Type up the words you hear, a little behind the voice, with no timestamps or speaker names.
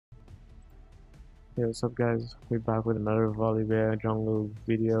Hey, what's up guys? We're back with another Volibear jungle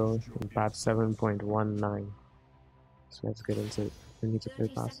video in patch 7.19. So let's get into it. We need to play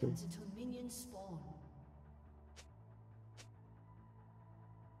 30 passive. seconds until minions spawn.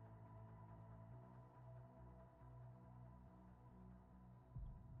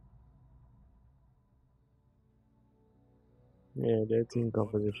 Yeah, their team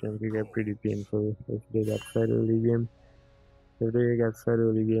composition could get pretty painful if they get fed early game. If they get fed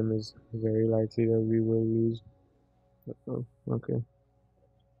early game, it's very likely that we will lose. Oh, okay.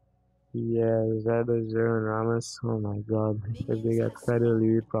 Yeah, is that the Zero and Ramos? Oh my god. If they Minions get have fed early,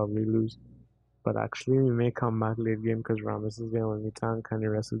 spawned. we probably lose. But actually, we may come back late game because Ramos is the only tank and the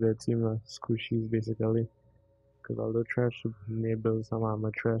rest of their team are squishies basically. Because although Trash may build some armor,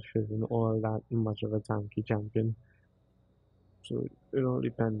 Trash isn't all that much of a tanky champion. So it all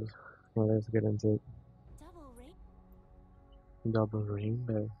depends. Well, let's get into it. Double ring. Double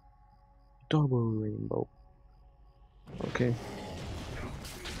rainbow. Double rainbow. Okay.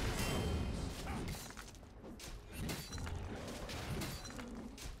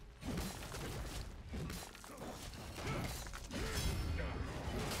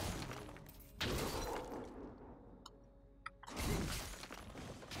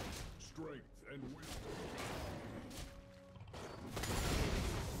 Strength and wisdom.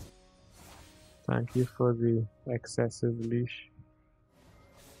 Thank you for the excessive leash.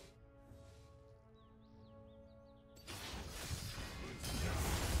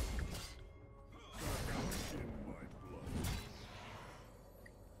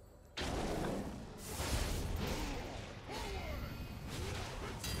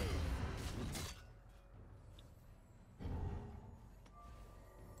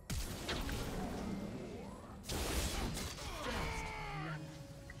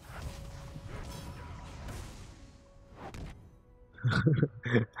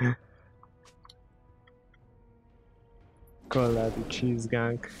 Call that the cheese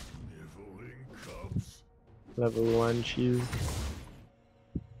gank. Sniveling cubs. Level 1 cheese. Is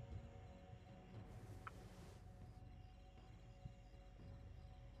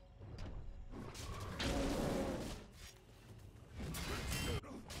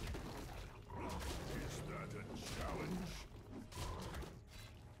that a challenge?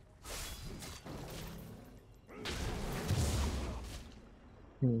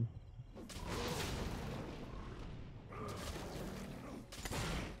 Hmm.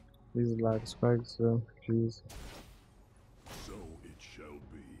 These lag spikes, so jeez. So it shall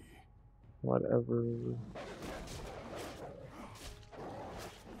be. Whatever.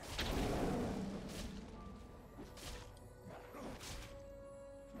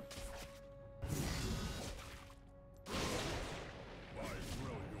 By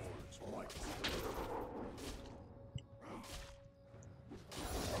Freljord's might.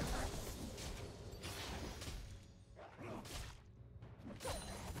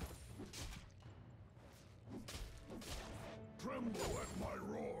 Tremble at my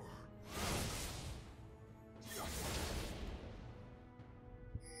roar.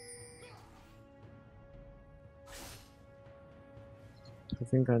 I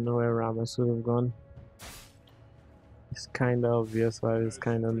think I know where Ramos would have gone. It's kinda obvious, but it's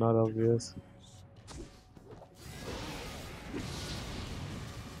kinda not obvious.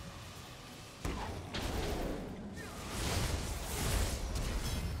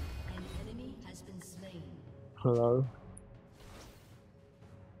 An enemy has been slain. Hello?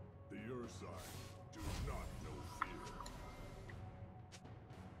 The Ursine do not know fear.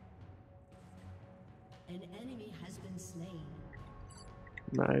 An enemy has been slain.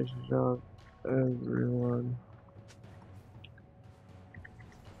 Nice job, everyone.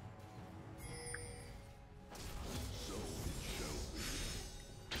 So it shall be.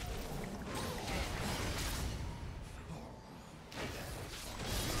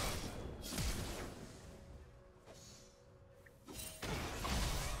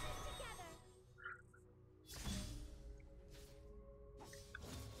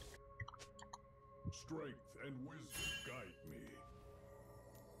 Strength and wisdom guide me.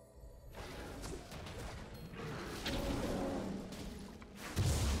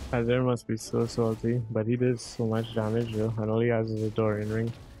 Azir must be so salty, but he did so much damage though, and all he has is a Dorian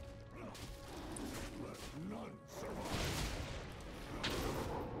ring. Let none survive.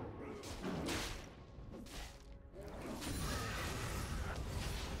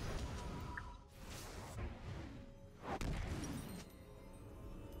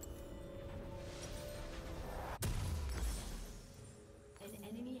 An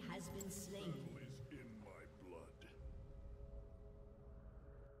enemy has been slain. Is in my blood.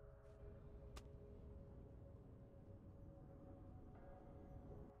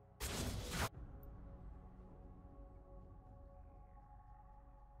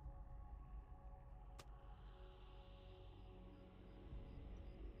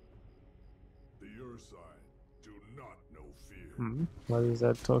 side do not know fear. What is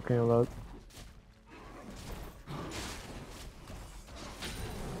that talking about?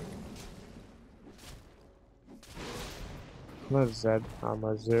 What is that?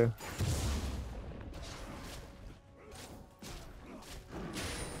 Amazir.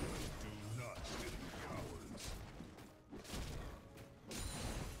 Do not pity cowards.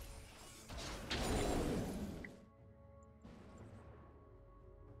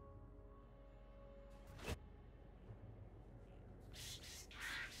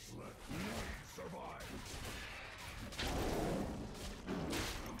 Let none survive.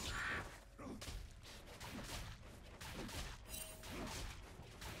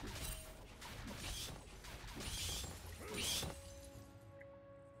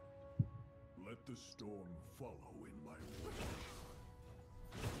 Let the storm follow in my wake.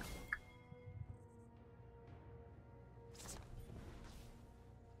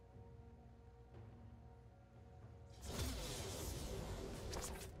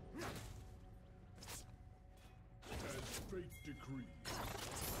 As fate decrees.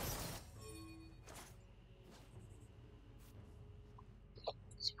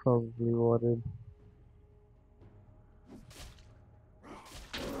 It's probably watered.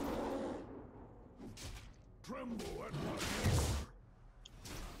 Tremble at my roar.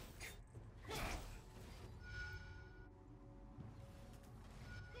 Come.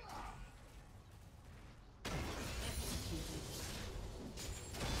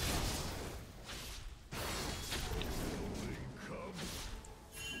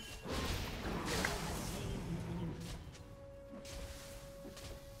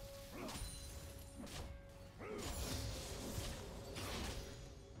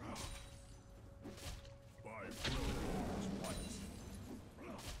 By Frodo's might.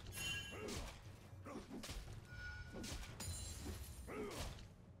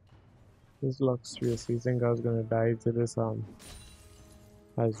 This looks seriously. Think I was gonna die to this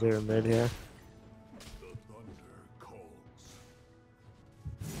Azir mid here. The thunder calls.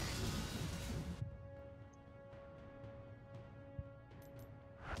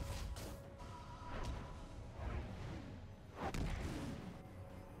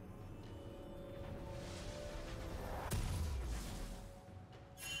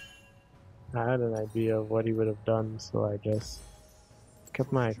 I had an idea of what he would have done, so I just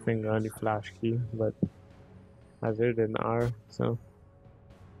kept my finger on the flash key, but Azir didn't R, so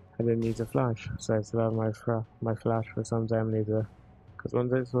I didn't need to flash. So I still have my flash for some time later. Because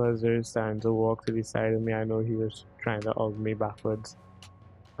once I saw Azir starting to walk to the side of me, I know he was trying to ult me backwards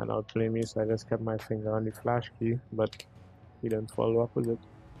and outplay me, so I just kept my finger on the flash key, but he didn't follow up with it.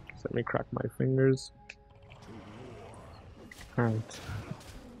 So let me crack my fingers. Alright.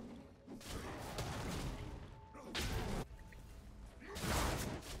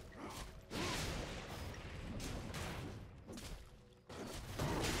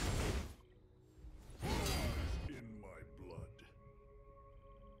 In my blood.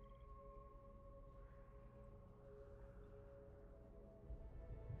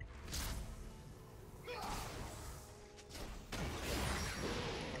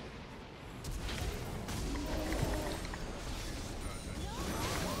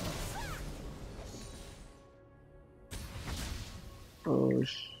 Oh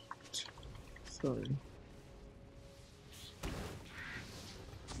shit. Sorry.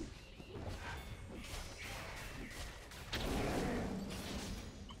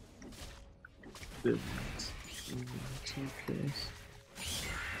 Didn't. It's okay.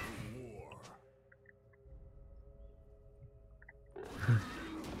 War.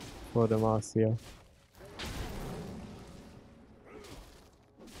 For the Marcia.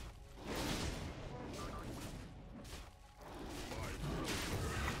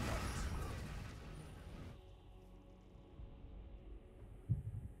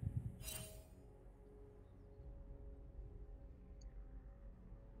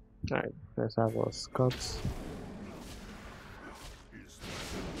 Alright, let's have our Scots. Is that a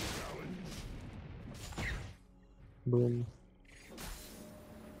challenge? Boom.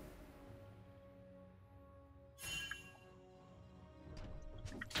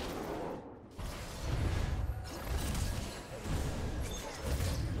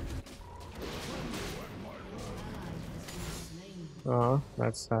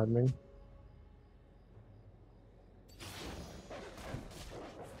 That's saddening.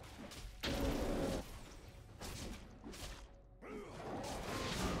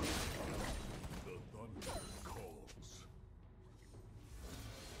 The thunder calls.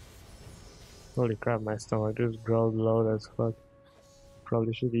 Holy crap, my stomach just growled loud as fuck.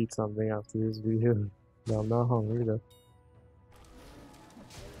 Probably should eat something after this video. But I'm not hungry though. I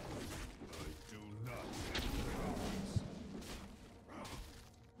do not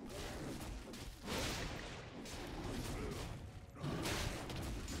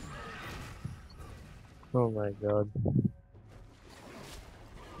Oh my god.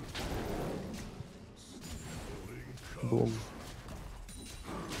 Boom.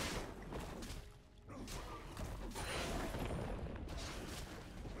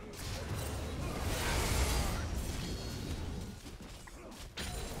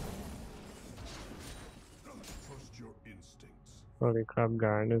 Trust your instincts. Holy crap,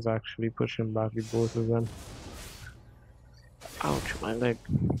 Garen is actually pushing back the both of them. Ouch, my leg.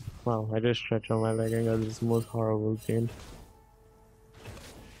 Wow, I just stretched on my leg and got this most horrible pain.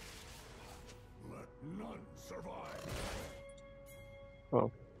 Let none survive.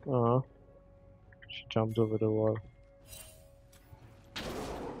 Oh, she jumped over the wall.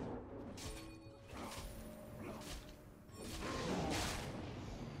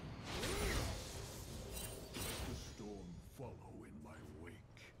 The storm follow in my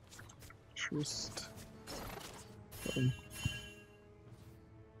wake. Trist.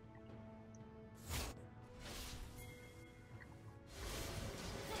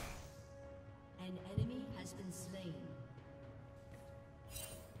 An enemy has been slain.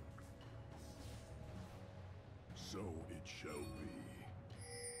 So it shall be.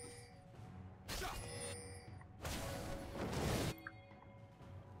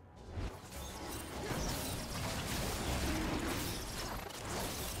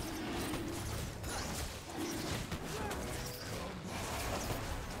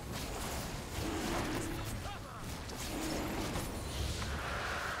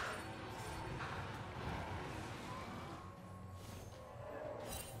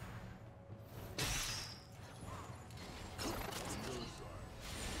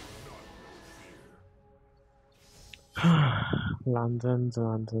 Lanterns,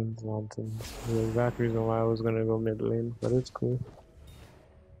 lanterns, lanterns. The exact reason why I was gonna go mid lane, but it's cool.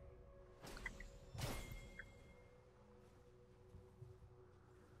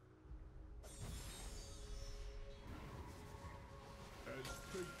 As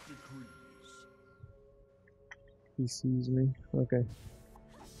fate decrees. He sees me. Okay.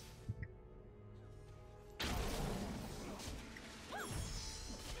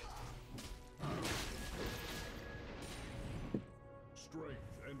 Strength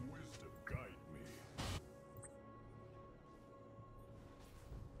and wisdom guide me.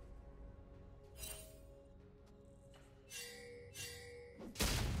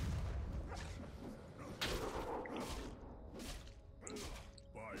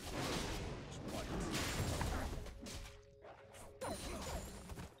 By Warlord's might.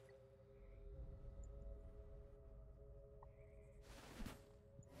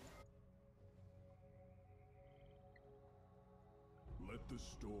 Let the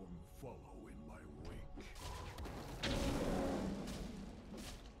storm follow in my wake.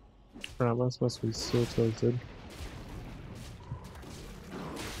 Ramos must be so tilted.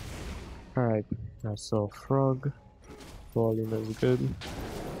 Alright, I saw Frog. Volume is good.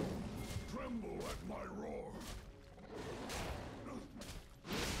 Tremble at my roar.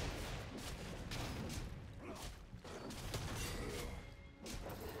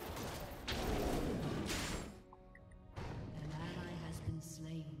 An ally has been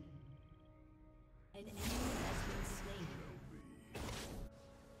slain. An enemy has been slain.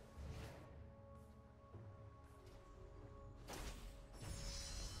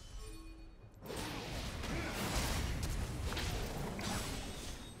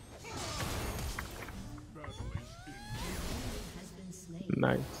 Battle is in. Has been slain.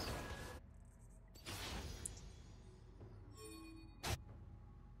 Nice.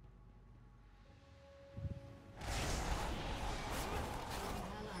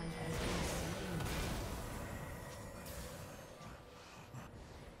 Ally has been slain.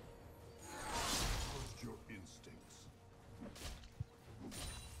 Trust your instincts.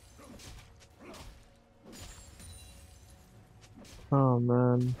 Oh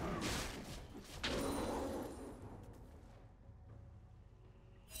man.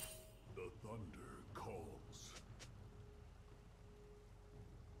 The thunder calls.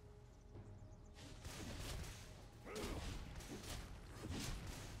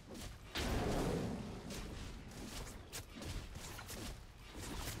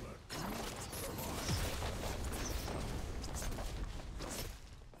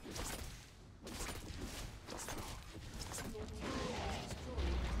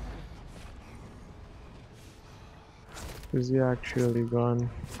 Is he actually gone?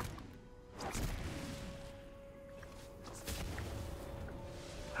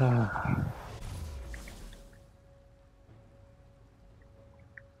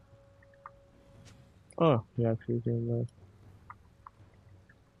 Oh, he actually came back.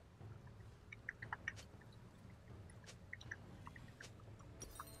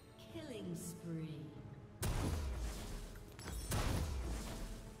 Killing spree.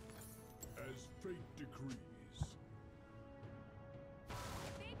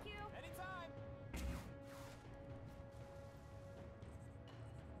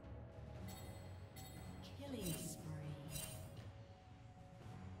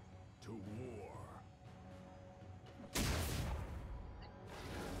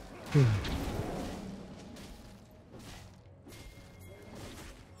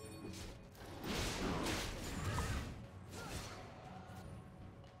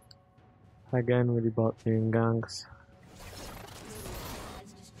 Again with the bot lane ganks.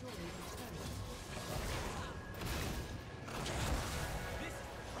 Has destroyed a turret.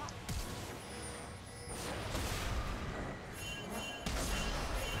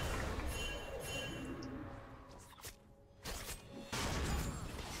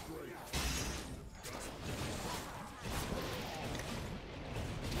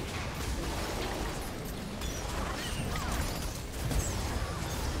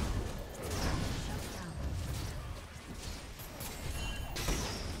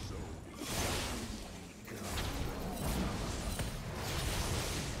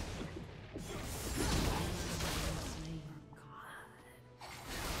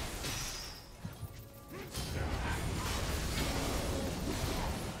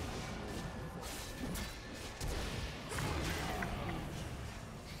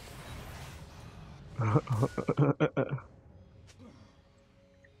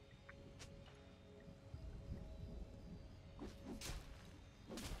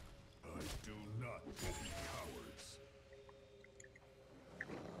 I do not pity cowards.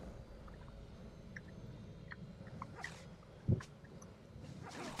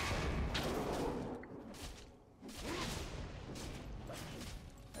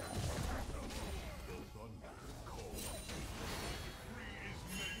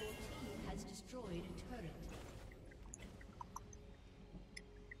 Has destroyed a turret.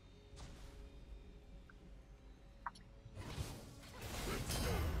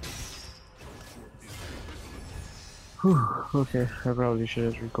 Whew, okay, I probably should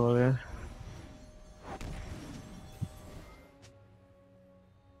just recall there.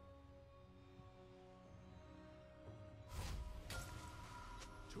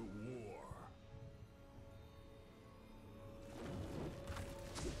 To war.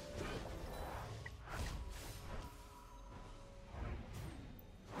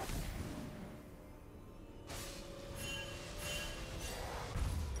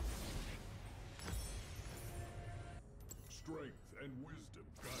 Strength and wisdom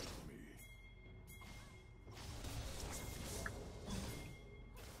guide me.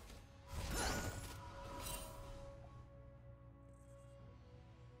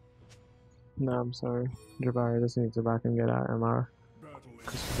 Nah, I'm sorry. Jabari just needs to back and get that MR. Battle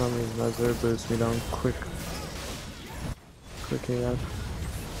Because for some reason Lazar boosts me down quick. Quick AF.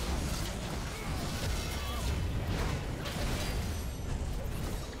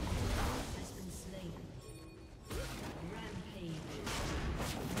 Has been slain. Rampage.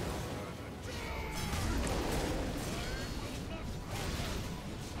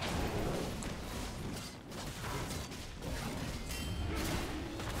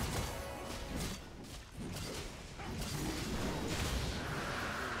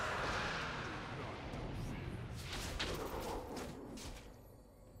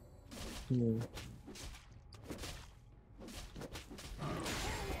 Hmm.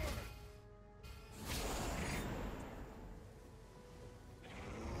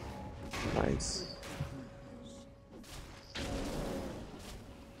 Nice.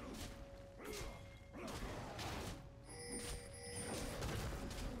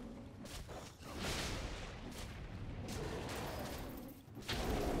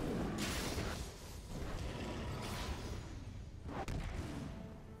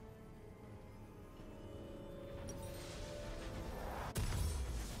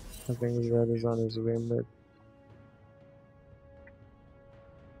 I think Red is on his way mid.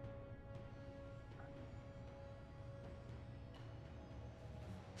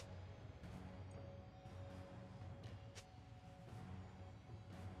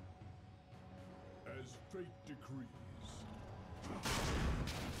 as fate decrees.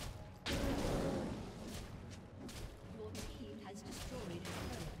 Your team has destroyed a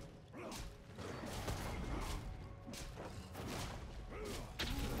turret.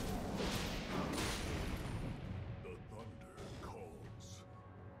 The thunder calls.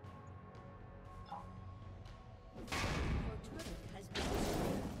 Your turret has been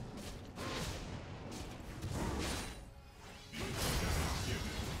destroyed.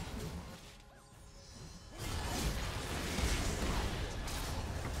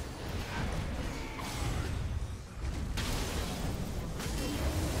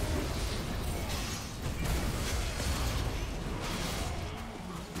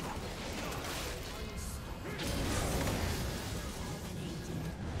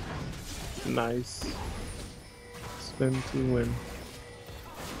 Nice. Spin to win.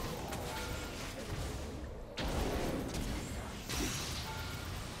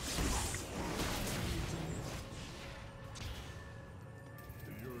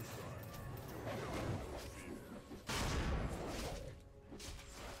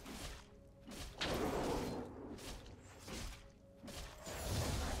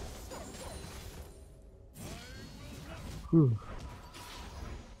 Whew.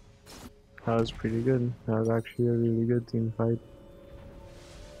 That was pretty good. That was actually a really good team fight.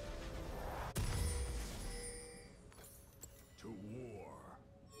 To war.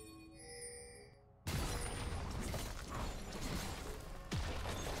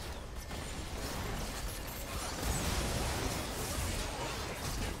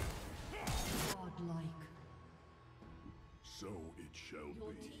 Godlike. So it shall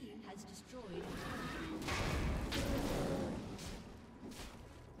Your be. team has destroyed.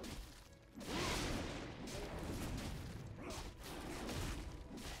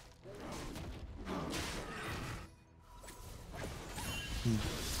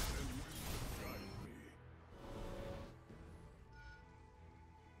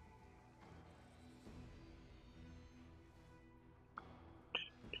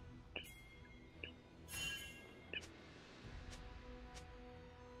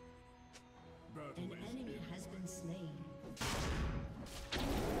 An enemy has been slain.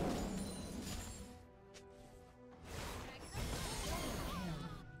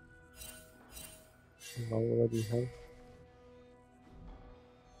 Already have.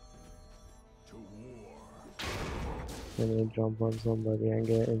 To war. When you jump on somebody and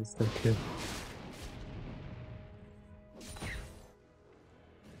get instant kill.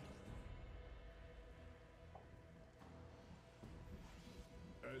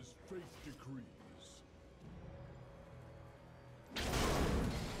 As fate decrees.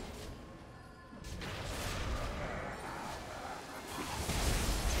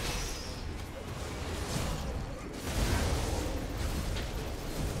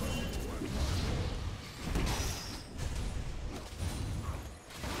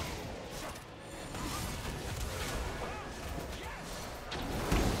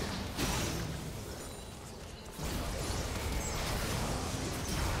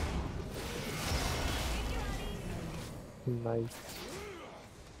 Nice.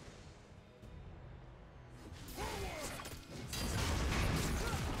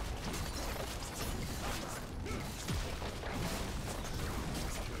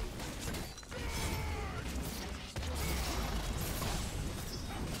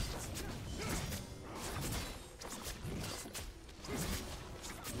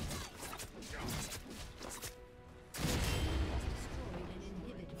 Destroyed an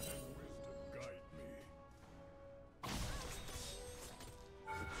inhibitor. Guide me.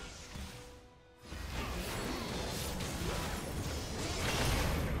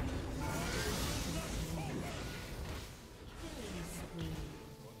 Killing spree.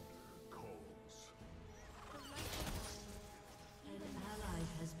 Calls. An ally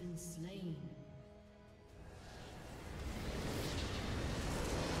has been slain.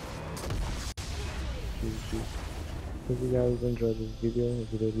 GG. If you guys enjoyed this video,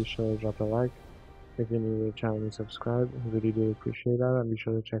 if you did, be sure to drop a like. If you're new to the channel, subscribe. I really do appreciate that, and be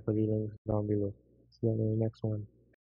sure to check out the links down below. See you on the next one.